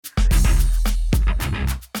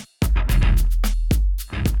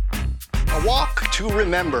to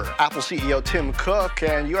remember. Apple CEO Tim Cook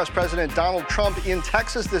and U.S. President Donald Trump in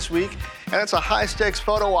Texas this week, and it's a high-stakes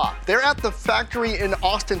photo op. They're at the factory in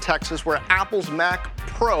Austin, Texas, where Apple's Mac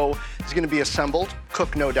Pro is going to be assembled.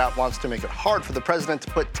 Cook no doubt wants to make it hard for the president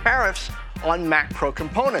to put tariffs on Mac Pro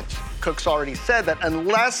components. Cook's already said that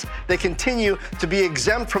unless they continue to be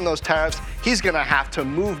exempt from those tariffs, he's going to have to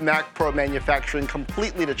move Mac Pro manufacturing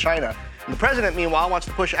completely to China. And the president, meanwhile, wants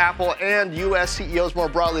to push Apple and U.S. CEOs more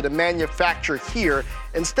broadly to manufacture here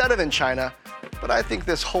instead of in China. But I think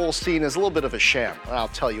this whole scene is a little bit of a sham, and I'll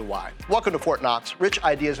tell you why. Welcome to Fort Knox, rich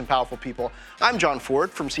ideas and powerful people. I'm John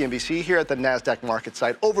Ford from CNBC here at the NASDAQ market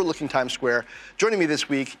site overlooking Times Square. Joining me this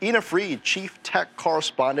week, Ina Fried, chief tech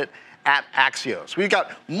correspondent at Axios. We've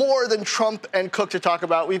got more than Trump and Cook to talk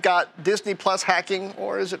about. We've got Disney Plus hacking,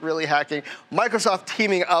 or is it really hacking? Microsoft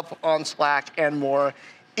teaming up on Slack and more.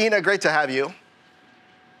 Ina, great to have you.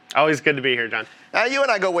 Always good to be here, John. You and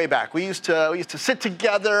I go way back. We used to sit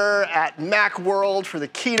together at Macworld for the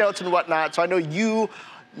keynotes and whatnot. So I know you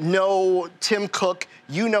know Tim Cook,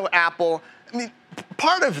 you know Apple. I mean,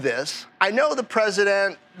 part of this, I know the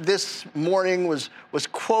president this morning was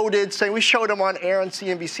quoted saying, we showed him on air on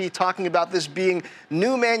CNBC talking about this being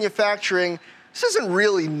new manufacturing. This isn't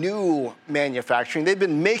really new manufacturing. They've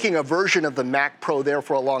been making a version of the Mac Pro there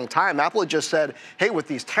for a long time. Apple had just said, hey, with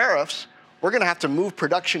these tariffs, we're going to have to move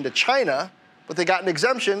production to China, but they got an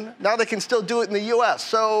exemption. Now they can still do it in the U.S.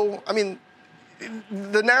 So, I mean,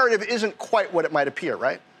 the narrative isn't quite what it might appear,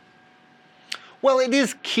 right? Well, it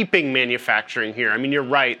is keeping manufacturing here. I mean, you're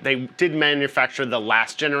right. They did manufacture the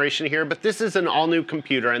last generation here, but this is an all-new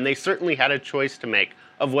computer, and they certainly had a choice to make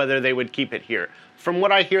of whether they would keep it here. From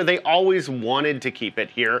what I hear, they always wanted to keep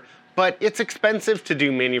it here, but it's expensive to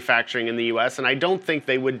do manufacturing in the U.S., and I don't think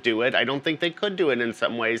they would do it. I don't think they could do it in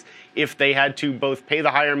some ways if they had to both pay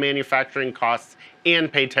the higher manufacturing costs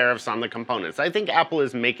and pay tariffs on the components. I think Apple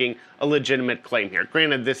is making a legitimate claim here.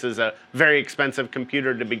 Granted, this is a very expensive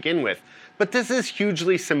computer to begin with, but this is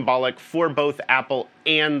hugely symbolic for both Apple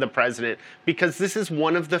and the president because this is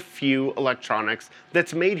one of the few electronics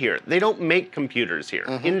that's made here. They don't make computers here.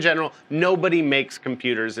 In general, nobody makes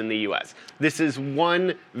computers in the U.S. This is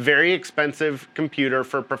one very expensive computer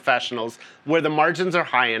for professionals where the margins are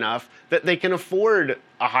high enough that they can afford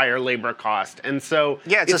a higher labor cost. And so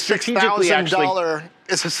it's a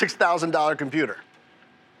 $6,000 computer.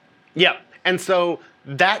 Yeah. And so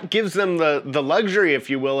that gives them the luxury, if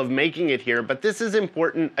you will, of making it here. But this is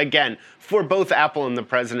important, again, for both Apple and the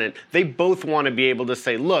president. They both want to be able to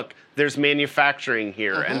say, look, there's manufacturing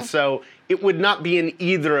here. And so it would not be in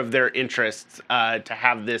either of their interests to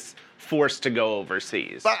have this forced to go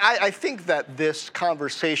overseas. But I think that this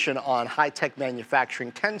conversation on high-tech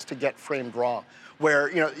manufacturing tends to get framed wrong,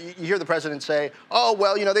 where you hear the president say, oh,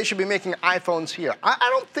 well, they should be making iPhones here. I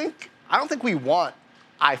don't think we want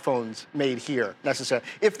iPhones made here necessarily.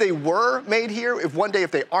 If they were made here,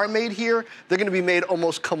 if they are made here, they're going to be made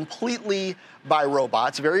almost completely by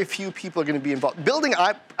robots. Very few people are going to be involved.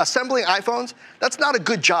 Assembling iPhones, that's not a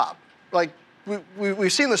good job. Like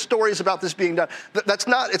we've seen the stories about this being done. It's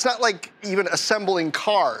not like even assembling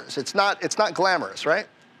cars. It's not glamorous, right?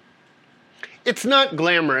 It's not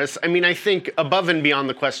glamorous. I mean, I think above and beyond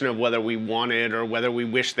the question of whether we want it or whether we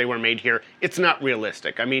wish they were made here, it's not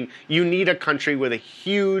realistic. I mean, you need a country with a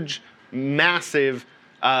huge, massive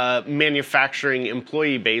manufacturing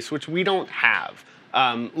employee base, which we don't have,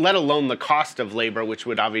 let alone the cost of labor, which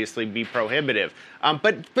would obviously be prohibitive.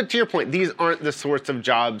 But to your point, these aren't the sorts of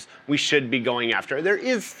jobs we should be going after. There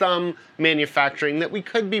is some manufacturing that we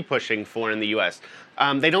could be pushing for in the U.S.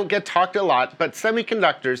 They don't get talked a lot, but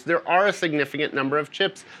semiconductors, there are a significant number of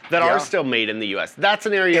chips that are still made in the U.S. That's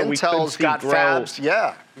an area we could see got grow. Fabs.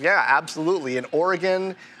 Yeah, absolutely. In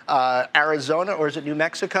Oregon, Arizona, or is it New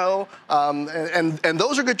Mexico? And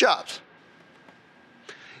those are good jobs.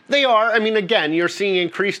 They are. I mean, again, you're seeing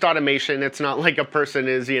increased automation. It's not like a person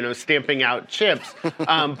is, stamping out chips.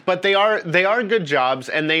 But they are good jobs,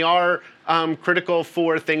 and they are critical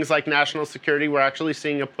for things like national security. We're actually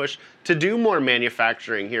seeing a push to do more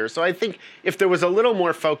manufacturing here. So I think if there was a little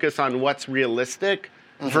more focus on what's realistic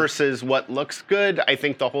versus what looks good, I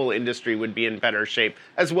think the whole industry would be in better shape,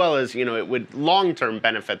 as well as, it would long-term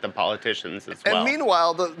benefit the politicians as well. And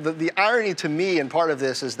meanwhile, the irony to me in part of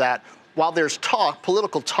this is that while there's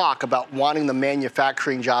political talk about wanting the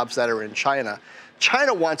manufacturing jobs that are in China,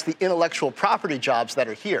 China wants the intellectual property jobs that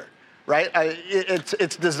are here, right?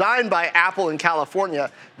 It's designed by Apple in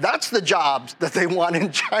California. That's the jobs that they want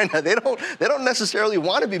in China. They don't necessarily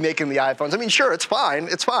want to be making the iPhones. I mean, sure, it's fine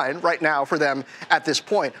right now for them at this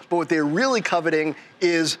point. But what they're really coveting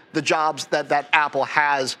is the jobs that Apple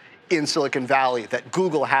has in Silicon Valley, that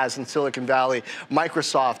Google has in Silicon Valley,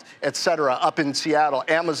 Microsoft, et cetera, up in Seattle,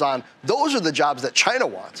 Amazon. Those are the jobs that China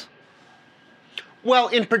wants. Well,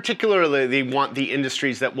 in particular, they want the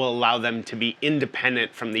industries that will allow them to be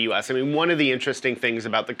independent from the U.S. I mean, one of the interesting things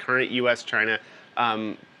about the current U.S.-China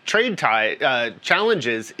trade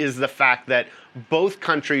challenges is the fact that both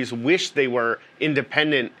countries wish they were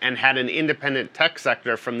independent and had an independent tech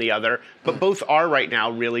sector from the other, but both are right now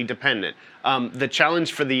really dependent. The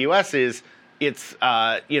challenge for the U.S. is it's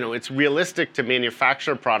realistic to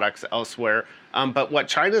manufacture products elsewhere, but what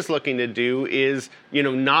China's looking to do is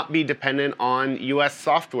not be dependent on U.S.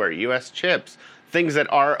 software, U.S. chips, things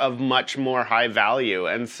that are of much more high value.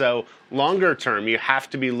 And so longer term, you have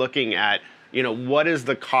to be looking at what is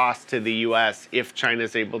the cost to the U.S. if China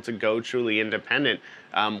is able to go truly independent?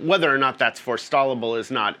 Whether or not that's forestallable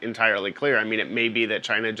is not entirely clear. I mean, it may be that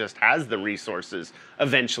China just has the resources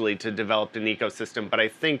eventually to develop an ecosystem, but I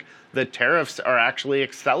think the tariffs are actually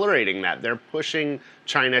accelerating that. They're pushing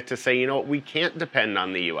China to say, we can't depend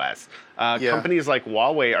on the U.S. Companies like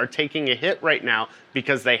Huawei are taking a hit right now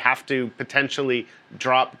because they have to potentially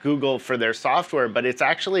drop Google for their software, but it's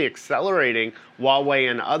actually accelerating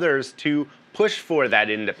Huawei and others to push for that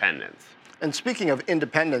independence. And speaking of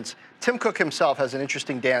independence, Tim Cook himself has an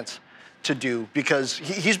interesting dance to do because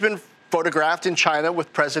he's been photographed in China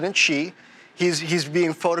with President Xi. He's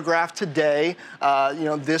being photographed today,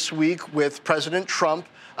 this week with President Trump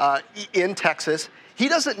in Texas. He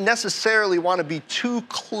doesn't necessarily want to be too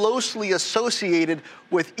closely associated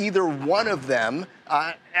with either one of them.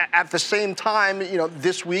 At the same time,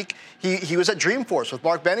 this week he was at Dreamforce with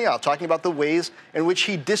Mark Benioff talking about the ways in which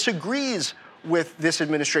he disagrees with this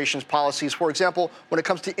administration's policies. For example, when it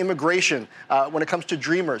comes to immigration, when it comes to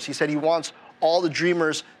Dreamers, he said he wants all the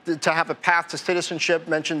Dreamers to have a path to citizenship,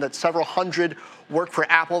 mentioned that several hundred work for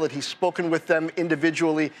Apple, that he's spoken with them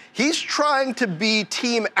individually. He's trying to be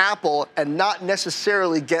Team Apple and not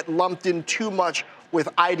necessarily get lumped in too much with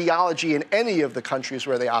ideology in any of the countries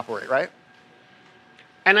where they operate, right?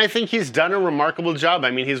 And I think he's done a remarkable job.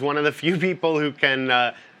 I mean, he's one of the few people who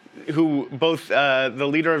can who both the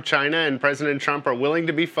leader of China and President Trump are willing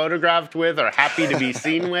to be photographed with or happy to be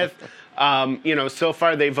seen with. So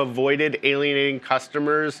far they've avoided alienating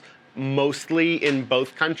customers mostly in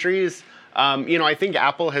both countries. I think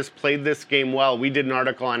Apple has played this game well. We did an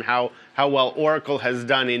article on how well Oracle has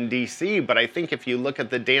done in DC, but I think if you look at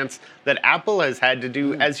the dance that Apple has had to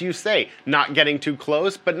do, as you say, not getting too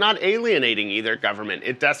close, but not alienating either government.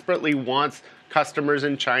 It desperately wants customers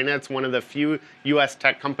in China. It's one of the few U.S.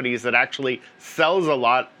 tech companies that actually sells a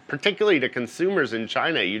lot, particularly to consumers in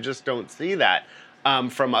China. You just don't see that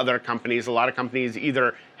from other companies. A lot of companies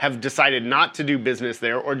either have decided not to do business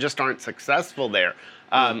there or just aren't successful there.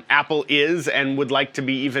 Apple is and would like to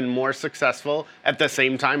be even more successful. At the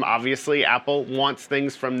same time, obviously, Apple wants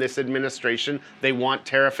things from this administration. They want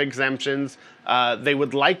tariff exemptions. They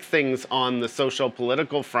would like things on the social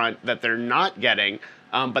political front that they're not getting,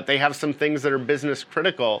 but they have some things that are business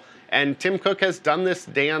critical. And Tim Cook has done this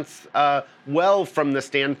dance well from the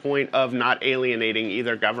standpoint of not alienating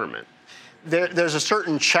either government. There's a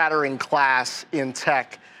certain chattering class in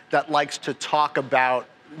tech that likes to talk about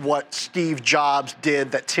what Steve Jobs did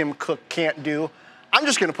that Tim Cook can't do. I'm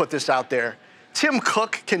just going to put this out there. Tim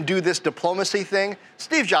Cook can do this diplomacy thing.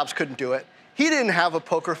 Steve Jobs couldn't do it. He didn't have a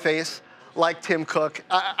poker face like Tim Cook.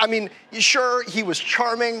 I mean, sure, he was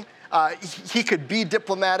charming. He could be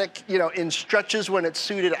diplomatic, in stretches when it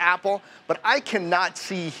suited Apple. But I cannot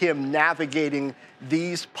see him navigating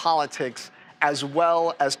these politics as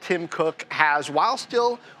well as Tim Cook has, while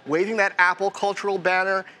still waving that Apple cultural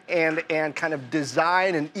banner and kind of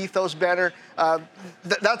design and ethos banner.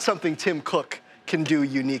 That's something Tim Cook can do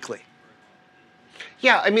uniquely.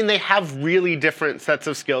 Yeah, I mean, they have really different sets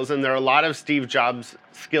of skills, and there are a lot of Steve Jobs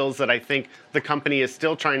skills that I think the company is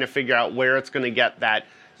still trying to figure out where it's going to get that,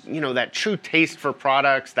 that true taste for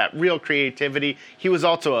products, that real creativity. He was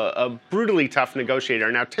also a brutally tough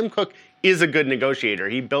negotiator. Now, Tim Cook is a good negotiator.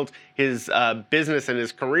 He built his business and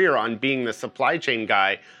his career on being the supply chain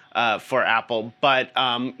guy for Apple. But,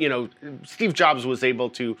 Steve Jobs was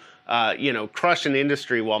able to, crush an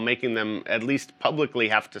industry while making them at least publicly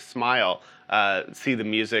have to smile, see the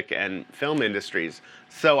music and film industries.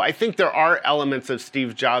 So I think there are elements of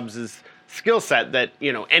Steve Jobs' skill set that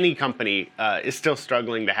any company is still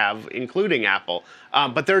struggling to have, including Apple.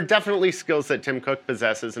 But there are definitely skills that Tim Cook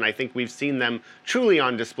possesses, and I think we've seen them truly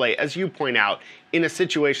on display, as you point out, in a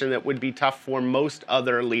situation that would be tough for most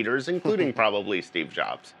other leaders, including probably Steve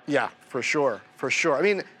Jobs. Yeah, for sure. I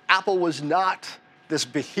mean, Apple was not this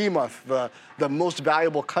behemoth, the most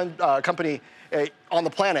valuable company on the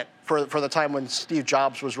planet for the time when Steve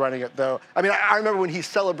Jobs was running it, though. I mean, I remember when he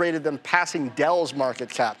celebrated them passing Dell's market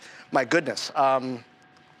cap. My goodness,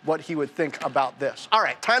 what he would think about this. All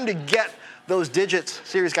right, time to get those digits.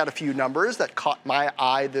 Siri's got a few numbers that caught my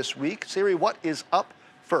eye this week. Siri, what is up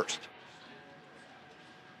first?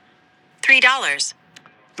 $3.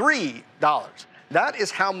 $3. That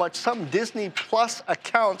is how much some Disney Plus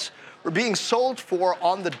accounts were being sold for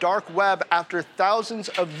on the dark web after thousands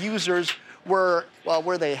of users were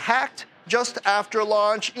they hacked just after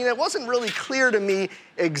launch. You know, it wasn't really clear to me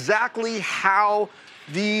exactly how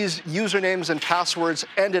these usernames and passwords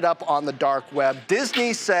ended up on the dark web.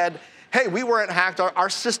 Disney said, hey, we weren't hacked. Our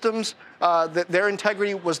systems, their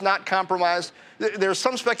integrity was not compromised. There's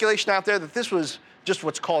some speculation out there that this was just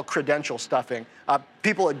what's called credential stuffing.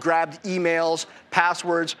 People had grabbed emails,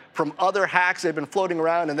 passwords from other hacks that had been floating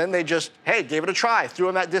around, and then they just, hey, gave it a try, threw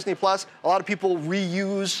them at Disney Plus. A lot of people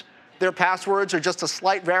reuse their passwords or just a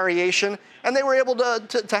slight variation, and they were able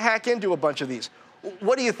to hack into a bunch of these.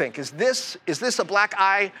 What do you think? Is this a black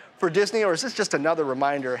eye for Disney, or is this just another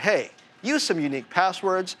reminder, hey, use some unique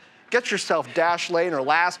passwords, get yourself Dashlane or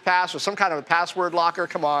LastPass or some kind of a password locker.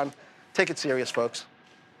 Come on, take it serious, folks.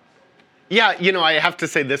 Yeah, you know, I have to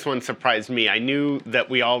say this one surprised me. I knew that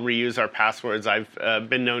we all reuse our passwords. I've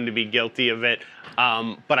been known to be guilty of it.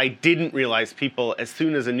 But I didn't realize people, as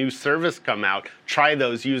soon as a new service come out, try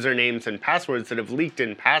those usernames and passwords that have leaked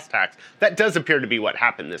in past hacks. That does appear to be what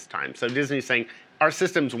happened this time. So Disney's saying our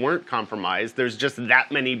systems weren't compromised. There's just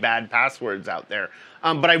that many bad passwords out there.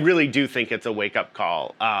 But I really do think it's a wake-up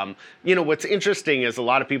call. You know, what's interesting is a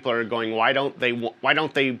lot of people are going, why don't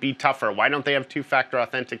they be tougher? Why don't they have two-factor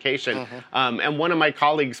authentication? And one of my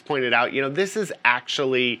colleagues pointed out, you know, this is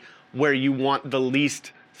actually where you want the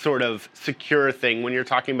least sort of secure thing when you're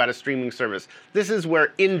talking about a streaming service. This is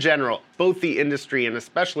where, in general, both the industry and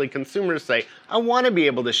especially consumers say, I want to be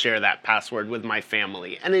able to share that password with my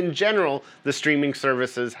family. And in general, the streaming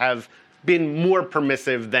services have been more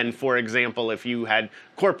permissive than, for example, if you had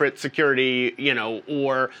corporate security, you know,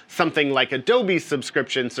 or something like Adobe's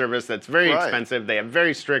subscription service that's very expensive. They have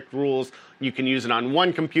very strict rules. You can use it on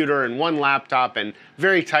one computer and one laptop and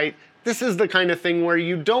very tight. This is the kind of thing where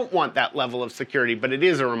you don't want that level of security, but it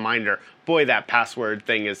is a reminder, boy, that password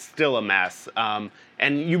thing is still a mess.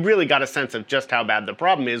 And you really got a sense of just how bad the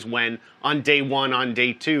problem is when on day one, on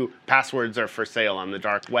day two, passwords are for sale on the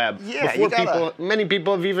dark web. Yeah, before many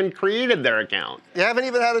people have even created their account. You haven't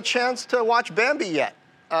even had a chance to watch Bambi yet.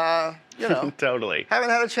 You know. Totally. Haven't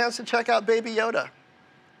had a chance to check out Baby Yoda.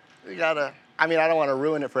 You gotta, I mean, I don't want to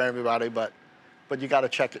ruin it for everybody, but you gotta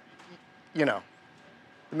check it, you know.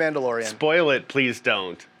 The Mandalorian. Spoil it, please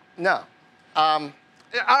don't. No. I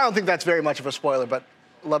don't think that's very much of a spoiler, but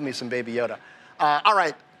love me some Baby Yoda. All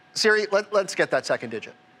right, Siri, let's get that second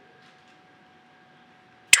digit.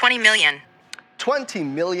 20 million. 20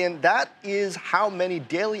 million, that is how many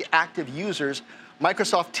daily active users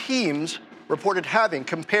Microsoft Teams reported having,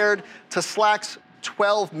 compared to Slack's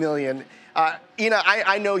 12 million. Ina,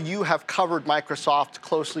 I know you have covered Microsoft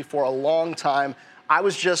closely for a long time. I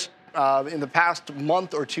was just in the past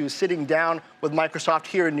month or two sitting down with Microsoft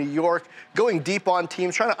here in New York, going deep on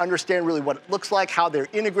Teams, trying to understand really what it looks like, how they're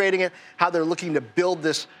integrating it, how they're looking to build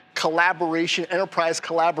this collaboration, enterprise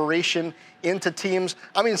collaboration into Teams.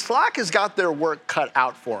 I mean, Slack has got their work cut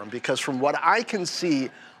out for them, because from what I can see,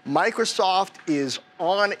 Microsoft is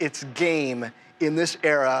on its game in this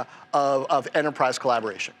era of enterprise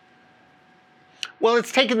collaboration. Well,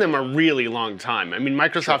 it's taken them a really long time. I mean,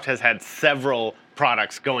 Microsoft has had several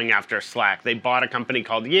products going after Slack. They bought a company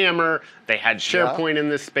called Yammer. They had SharePoint in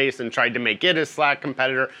this space and tried to make it a Slack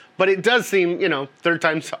competitor. But it does seem, you know, third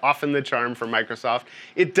time's often the charm for Microsoft.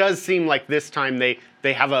 It does seem like this time they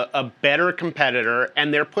have a better competitor,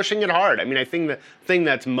 and they're pushing it hard. I mean, I think the thing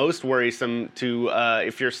that's most worrisome to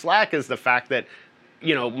if you're Slack is the fact that,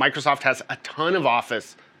 you know, Microsoft has a ton of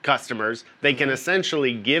Office customers. They can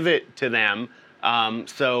essentially give it to them.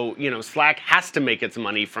 So, you know, Slack has to make its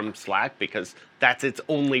money from Slack because that's its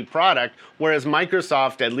only product. Whereas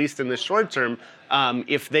Microsoft, at least in the short term,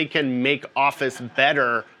 if they can make Office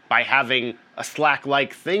better by having a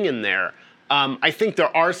Slack-like thing in there, I think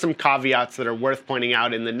there are some caveats that are worth pointing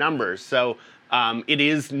out in the numbers. So it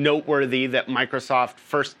is noteworthy that Microsoft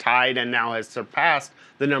first tied and now has surpassed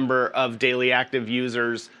the number of daily active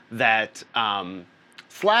users that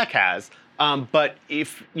Slack has. But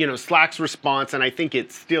if, you know, Slack's response, and I think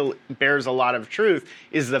it still bears a lot of truth,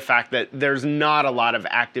 is the fact that there's not a lot of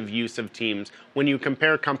active use of Teams. When you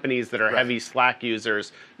compare companies that are heavy Slack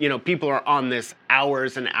users, you know, people are on this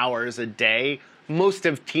hours and hours a day. Most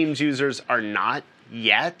of Teams users are not.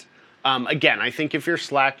 yet. Again, I think if you're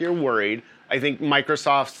Slack, you're worried. I think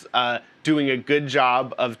Microsoft's doing a good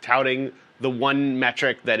job of touting the one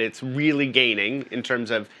metric that it's really gaining in terms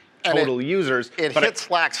of total users. It hit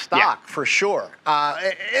Slack stock for sure.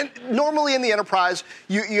 And normally in the enterprise,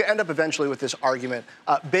 you end up eventually with this argument,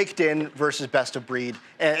 baked in versus best of breed.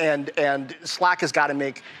 And Slack has got to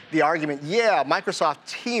make the argument, Microsoft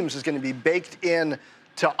Teams is going to be baked in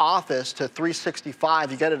to Office, to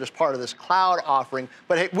 365. You get it as part of this cloud offering.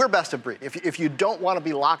 But hey, we're best of breed. If you don't want to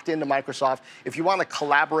be locked into Microsoft, if you want to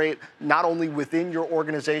collaborate not only within your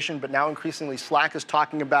organization, but now increasingly Slack is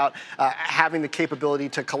talking about having the capability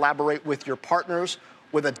to collaborate with your partners,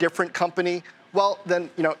 with a different company, well, then,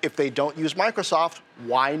 if they don't use Microsoft,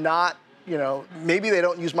 why not, maybe they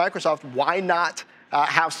don't use Microsoft, why not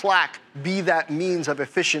have Slack be that means of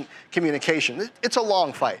efficient communication? It's a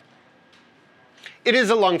long fight. It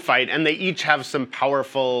is a long fight, and they each have some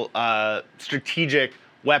powerful strategic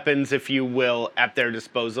weapons, if you will, at their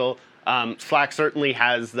disposal. Slack certainly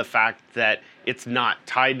has the fact that it's not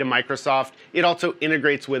tied to Microsoft. It also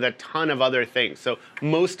integrates with a ton of other things. So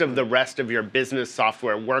most of the rest of your business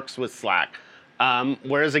software works with Slack.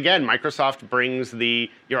 Whereas, again, Microsoft brings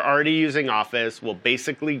you're already using Office, we'll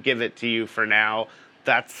basically give it to you for now.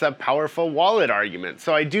 That's a powerful wallet argument.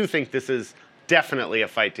 So I do think this is definitely a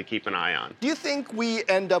fight to keep an eye on. Do you think we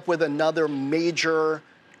end up with another major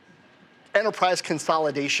enterprise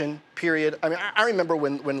consolidation period? I mean, I remember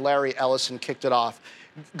when Larry Ellison kicked it off,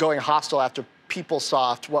 going hostile after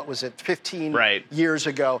PeopleSoft, 15 years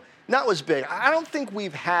ago. And that was big. I don't think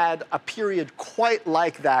we've had a period quite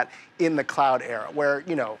like that in the cloud era, where,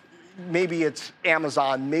 maybe it's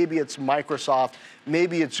Amazon, maybe it's Microsoft,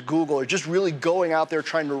 maybe it's Google, or just really going out there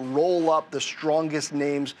trying to roll up the strongest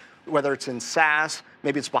names, whether it's in SaaS,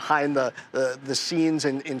 maybe it's behind the scenes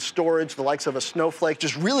in storage, the likes of a Snowflake,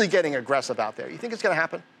 just really getting aggressive out there. You think it's going to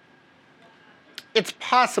happen? It's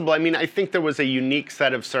possible. I mean, I think there was a unique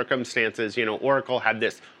set of circumstances. Oracle had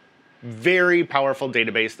this very powerful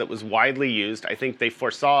database that was widely used. I think they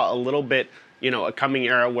foresaw a little bit, a coming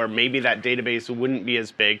era where maybe that database wouldn't be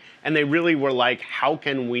as big. And they really were like, how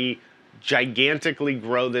can we gigantically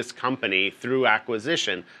grow this company through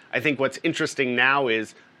acquisition? I think what's interesting now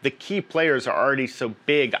is the key players are already so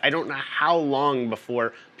big. I don't know how long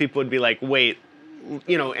before people would be like, wait,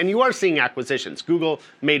 and you are seeing acquisitions. Google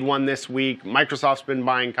made one this week. Microsoft's been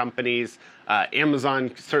buying companies.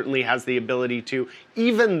 Amazon certainly has the ability to.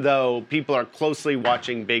 Even though people are closely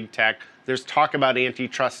watching big tech, there's talk about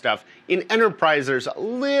antitrust stuff. In enterprise, there's a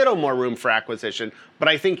little more room for acquisition, but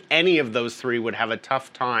I think any of those three would have a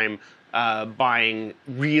tough time buying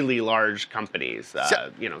really large companies,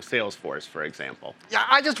 Salesforce, for example. Yeah,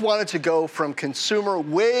 I just wanted to go from consumer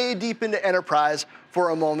way deep into enterprise for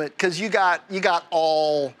a moment, because you got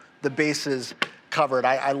all the bases covered.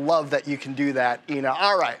 I love that you can do that, Ina.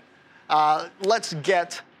 All right, let's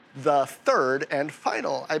get the third and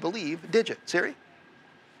final, I believe, digit. Siri?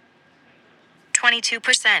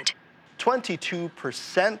 22%.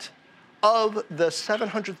 22%. Of the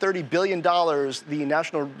 $730 billion the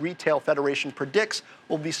National Retail Federation predicts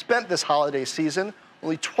will be spent this holiday season,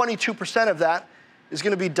 only 22% of that is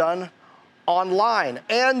going to be done online.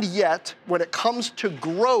 And yet, when it comes to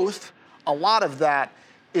growth, a lot of that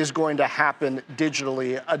is going to happen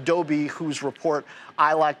digitally. Adobe, whose report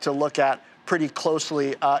I like to look at pretty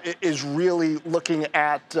closely, is really looking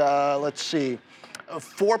at,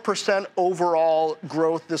 4% overall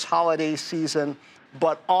growth this holiday season.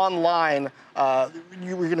 But online,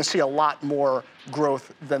 you're going to see a lot more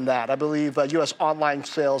growth than that. I believe U.S. online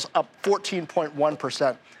sales up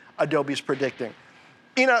 14.1%, Adobe's predicting.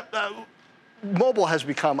 Mobile has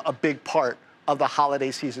become a big part of the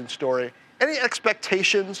holiday season story. Any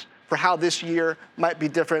expectations for how this year might be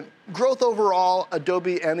different? Growth overall,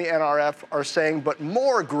 Adobe and the NRF are saying, but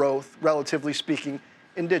more growth, relatively speaking,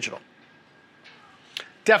 in digital.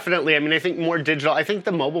 Definitely. I mean, I think more digital. I think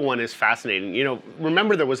the mobile one is fascinating.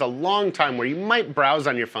 Remember there was a long time where you might browse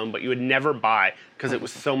on your phone, but you would never buy because it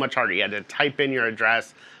was so much harder. You had to type in your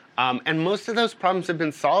address. And most of those problems have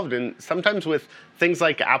been solved. And sometimes with things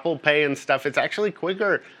like Apple Pay and stuff, it's actually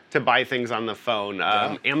quicker to buy things on the phone.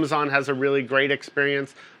 Amazon has a really great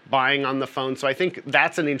experience buying on the phone. So I think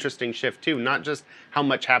that's an interesting shift too, not just how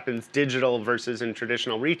much happens digital versus in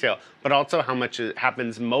traditional retail, but also how much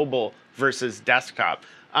happens mobile versus desktop.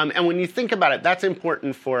 And when you think about it, that's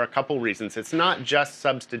important for a couple reasons. It's not just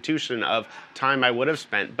substitution of time I would have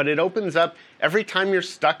spent, but it opens up every time you're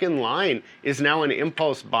stuck in line is now an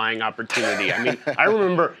impulse buying opportunity. I mean, I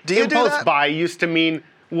remember impulse buy used to mean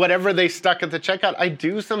whatever they stuck at the checkout. I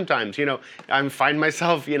do sometimes, I find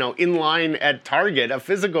myself, in line at Target, a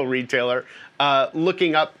physical retailer,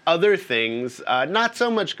 looking up other things, not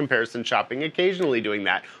so much comparison shopping, occasionally doing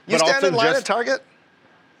that. You but stand also in line just, at Target?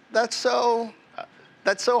 That's so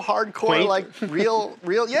hardcore, quaint? like real,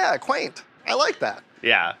 yeah, quaint. I like that.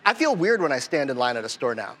 Yeah. I feel weird when I stand in line at a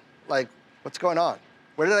store now. Like, what's going on?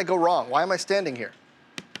 Where did I go wrong? Why am I standing here?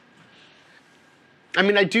 I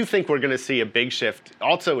mean, I do think we're going to see a big shift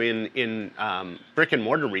also in brick and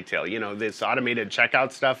mortar retail. You know, this automated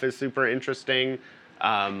checkout stuff is super interesting.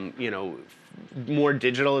 You know, more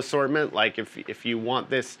digital assortment. Like if you want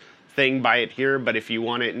this thing, buy it here. But if you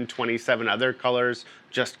want it in 27 other colors,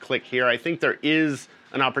 just click here. I think there is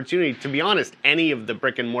an opportunity. To be honest, any of the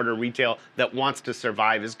brick and mortar retail that wants to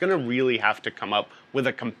survive is going to really have to come up with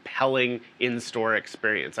a compelling in-store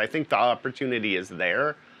experience. I think the opportunity is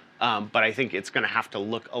there. But I think it's going to have to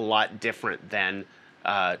look a lot different than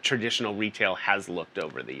traditional retail has looked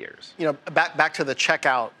over the years. You know, back to the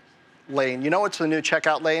checkout lane. You know what's the new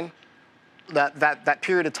checkout lane? That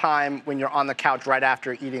period of time when you're on the couch right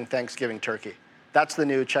after eating Thanksgiving turkey. That's the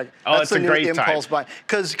new check. Oh, that's it's the a new great impulse time. buy.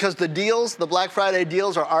 Because the deals, the Black Friday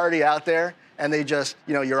deals are already out there, and they just,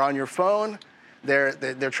 you know, you're on your phone. They're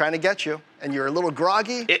trying to get you, and you're a little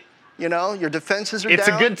groggy. You know, your defenses are down. It's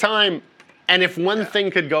a good time. And if one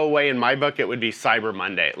thing could go away in my book, it would be Cyber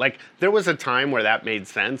Monday. Like, there was a time where that made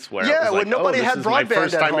sense, where it was like, when nobody this had is my broadband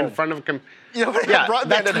first at time home. in front of a Nobody had broadband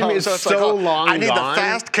that at time home, is so it's so like, oh, long I need gone. the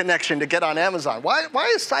fast connection to get on Amazon. Why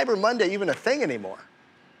is Cyber Monday even a thing anymore?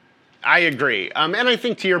 I agree. And I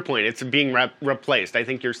think, to your point, it's being replaced. I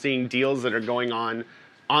think you're seeing deals that are going on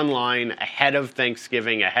online ahead of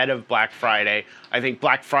Thanksgiving, ahead of Black Friday. I think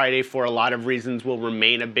Black Friday, for a lot of reasons, will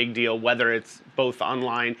remain a big deal, whether it's both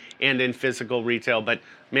online and in physical retail. But,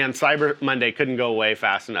 man, Cyber Monday couldn't go away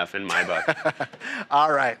fast enough in my book.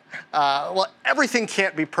 All right. Well, everything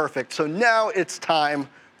can't be perfect, so now it's time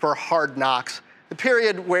for Hard Knocks, the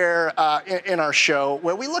period where, in our show,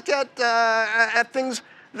 where we look at things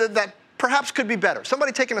that perhaps could be better.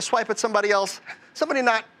 Somebody taking a swipe at somebody else, somebody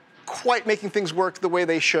not quite making things work the way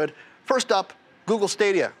they should. First up, Google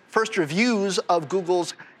Stadia. First reviews of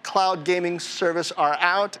Google's cloud gaming service are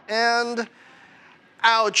out, and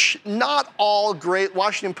ouch, not all great.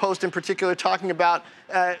 Washington Post in particular talking about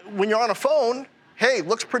when you're on a phone, hey,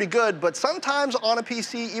 looks pretty good, but sometimes on a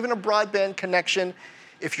PC, even a broadband connection,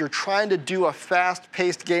 if you're trying to do a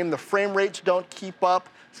fast-paced game, the frame rates don't keep up.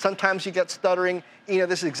 Sometimes you get stuttering. You know,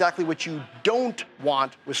 this is exactly what you don't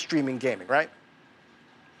want with streaming gaming, right?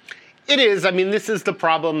 It is. I mean, this is the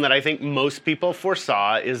problem that I think most people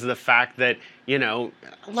foresaw, is the fact that, you know,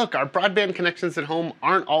 look, our broadband connections at home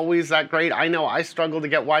aren't always that great. I know I struggle to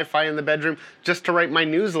get Wi-Fi in the bedroom just to write my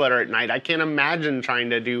newsletter at night. I can't imagine trying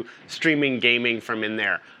to do streaming gaming from in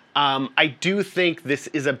there. I do think this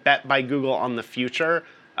is a bet by Google on the future.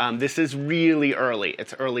 This is really early.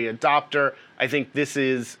 It's early adopter. I think this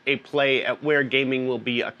is a play at where gaming will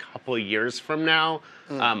be a couple years from now.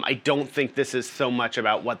 I don't think this is so much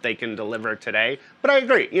about what they can deliver today. But I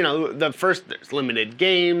agree. You know, there's limited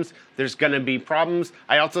games. There's going to be problems.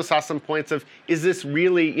 I also saw some points of, is this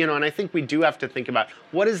really, you know, and I think we do have to think about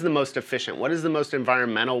what is the most efficient, what is the most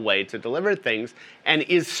environmental way to deliver things, and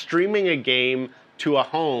is streaming a game to a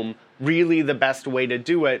home really the best way to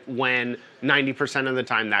do it when 90% of the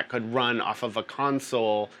time that could run off of a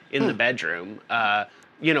console in the bedroom,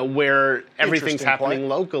 you know, where everything's happening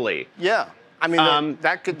locally. Yeah. I mean,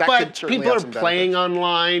 that could certainly people have are some playing benefits.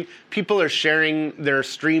 online. People are sharing their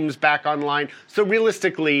streams back online. So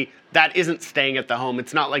realistically, that isn't staying at the home.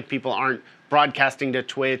 It's not like people aren't broadcasting to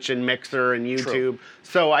Twitch and Mixer and YouTube. True.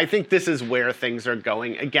 So I think this is where things are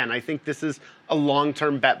going. Again, I think this is a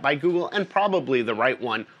long-term bet by Google, and probably the right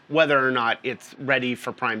one, whether or not it's ready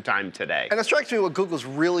for prime time today. And it strikes me what Google's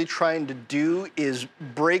really trying to do is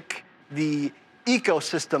break the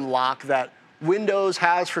ecosystem lock that Windows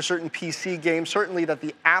has for certain PC games, certainly that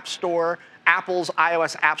the App Store, Apple's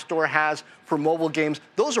iOS App Store has for mobile games.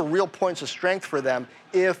 Those are real points of strength for them.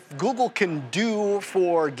 If Google can do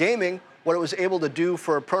for gaming what it was able to do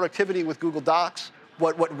for productivity with Google Docs,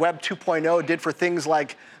 what Web 2.0 did for things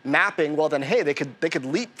like mapping, well then, hey, they could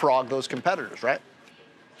leapfrog those competitors, right?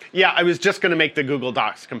 Yeah, I was just going to make the Google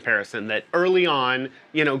Docs comparison that early on,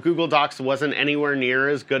 you know, Google Docs wasn't anywhere near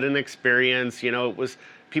as good an experience. You know, it was,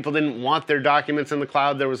 people didn't want their documents in the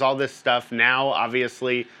cloud. There was all this stuff. Now,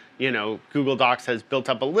 obviously, you know, Google Docs has built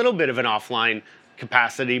up a little bit of an offline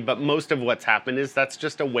capacity, but most of what's happened is that's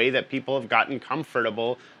just a way that people have gotten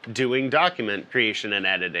comfortable doing document creation and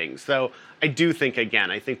editing. So I do think,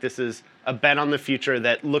 again, I think this is a bet on the future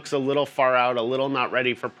that looks a little far out, a little not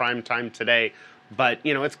ready for prime time today. But,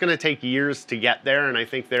 you know, it's going to take years to get there, and I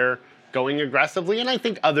think they're going aggressively, and I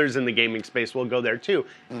think others in the gaming space will go there too.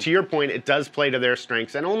 To your point, it does play to their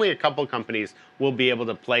strengths, and only a couple companies will be able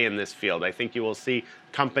to play in this field. I think you will see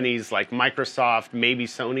companies like Microsoft, maybe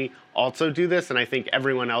Sony, also do this, and I think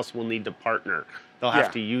everyone else will need to partner. They'll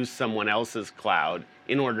have to use someone else's cloud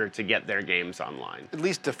in order to get their games online. At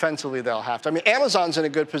least defensively, they'll have to. I mean, Amazon's in a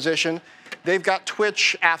good position. They've got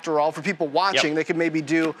Twitch, after all. For people watching, they could maybe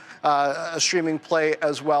do a streaming play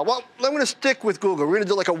as well. Well, I'm going to stick with Google. We're going to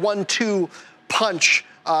do like a 1-2 punch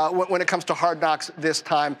when it comes to Hard Knocks this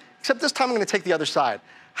time. Except this time, I'm going to take the other side.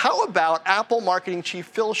 How about Apple marketing chief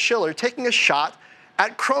Phil Schiller taking a shot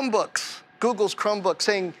at Chromebooks, Google's Chromebook,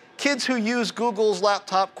 saying kids who use Google's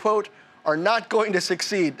laptop, quote, are not going to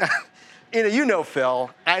succeed. You know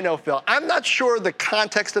Phil, I know Phil. I'm not sure the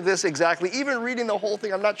context of this exactly. Even reading the whole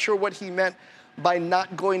thing, I'm not sure what he meant by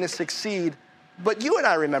not going to succeed. But you and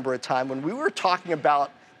I remember a time when we were talking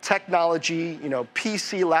about technology,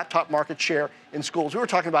 PC laptop market share in schools. We were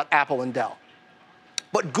talking about Apple and Dell.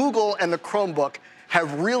 But Google and the Chromebook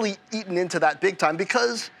have really eaten into that big time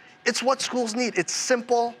because it's what schools need. It's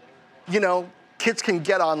simple. Kids can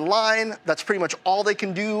get online. That's pretty much all they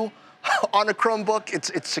can do on a Chromebook.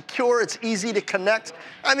 It's secure, it's easy to connect.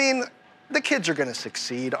 I mean, the kids are going to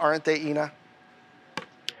succeed, aren't they, Ina?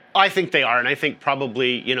 I think they are, and I think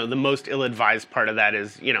probably, the most ill-advised part of that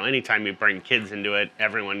is, anytime you bring kids into it,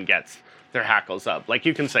 everyone gets their hackles up. Like,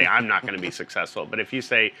 you can say, I'm not going to be successful, but if you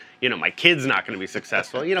say, my kid's not going to be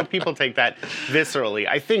successful, people take that viscerally.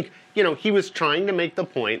 I think, he was trying to make the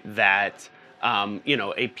point that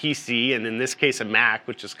a PC, and in this case a Mac,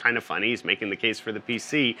 which is kind of funny, he's making the case for the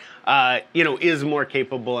PC, is more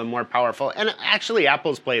capable and more powerful. And actually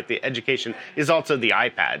Apple's play at the education is also the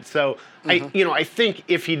iPad. So I think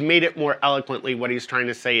if he'd made it more eloquently, what he's trying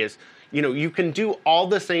to say is, you can do all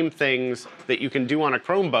the same things that you can do on a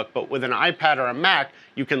Chromebook, but with an iPad or a Mac,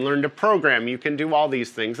 you can learn to program, you can do all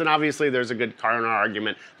these things. And obviously there's a good counter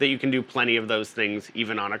argument that you can do plenty of those things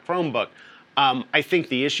even on a Chromebook. I think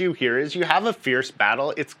the issue here is you have a fierce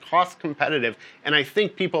battle. It's cost competitive. And I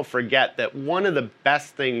think people forget that one of the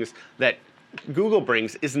best things that Google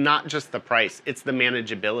brings is not just the price, it's the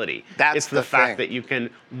manageability. That's the fact that you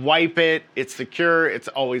can wipe it, it's secure, it's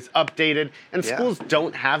always updated. And schools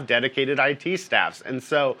don't have dedicated IT staffs. And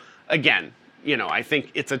so, again, I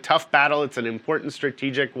think it's a tough battle. It's an important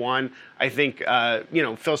strategic one. I think,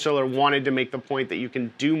 Phil Schiller wanted to make the point that you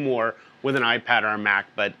can do more with an iPad or a Mac,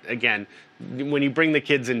 but again, when you bring the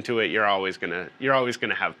kids into it, you're always gonna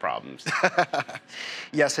have problems.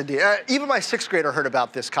 Yes, indeed. Even my sixth grader heard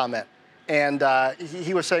about this comment, and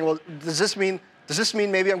he was saying, "Well, does this mean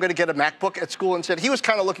maybe I'm going to get a MacBook at school instead?" He was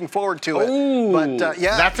kind of looking forward to it. Ooh, but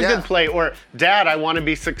that's a good play. Or, Dad, I want to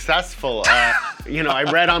be successful. I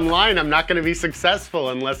read online I'm not going to be successful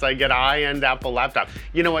unless I get a high-end Apple laptop.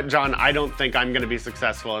 You know what, John? I don't think I'm going to be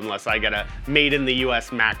successful unless I get a made in the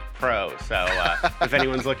U.S. Mac Pro. So if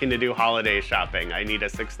anyone's looking to do holiday shopping, I need a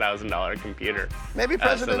 $6,000 computer. Maybe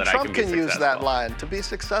President Trump can use that line. To be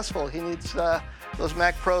successful, he needs those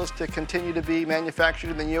Mac Pros to continue to be manufactured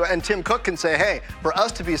in the U.S. And Tim Cook can say, hey, for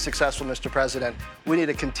us to be successful, Mr. President, we need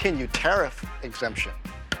a continued tariff exemption.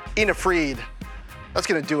 Ina Fried, that's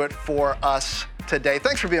going to do it for us today.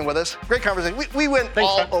 Thanks for being with us. Great conversation. We went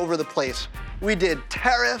over the place. We did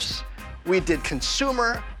tariffs, we did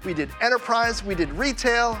consumer, we did enterprise, we did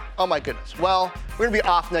retail. Oh my goodness. Well, we're going to be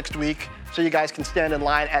off next week, so you guys can stand in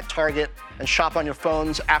line at Target and shop on your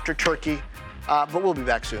phones after turkey. But we'll be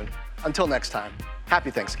back soon. Until next time, happy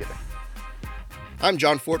Thanksgiving. I'm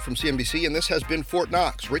John Fort from CNBC, and this has been Fort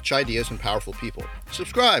Knox, Rich Ideas and Powerful People.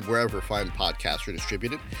 Subscribe wherever fine podcasts are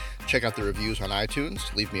distributed. Check out the reviews on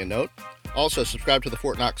iTunes. Leave me a note. Also, subscribe to the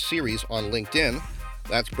Fort Knox series on LinkedIn.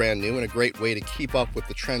 That's brand new and a great way to keep up with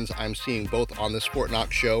the trends I'm seeing both on this Fort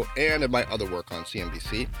Knox show and in my other work on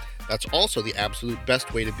CNBC. That's also the absolute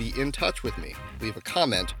best way to be in touch with me. Leave a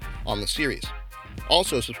comment on the series.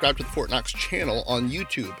 Also, subscribe to the Fort Knox channel on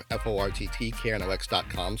YouTube,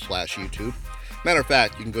 forttknox.com/YouTube. Matter of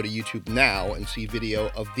fact, you can go to YouTube now and see video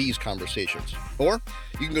of these conversations. Or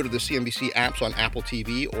you can go to the CNBC apps on Apple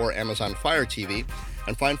TV or Amazon Fire TV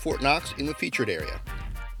and find Fort Knox in the featured area.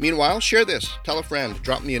 Meanwhile, share this, tell a friend,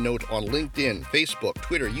 drop me a note on LinkedIn, Facebook,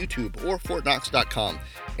 Twitter, YouTube, or fortknox.com.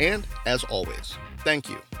 And as always, thank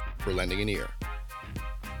you for lending an ear.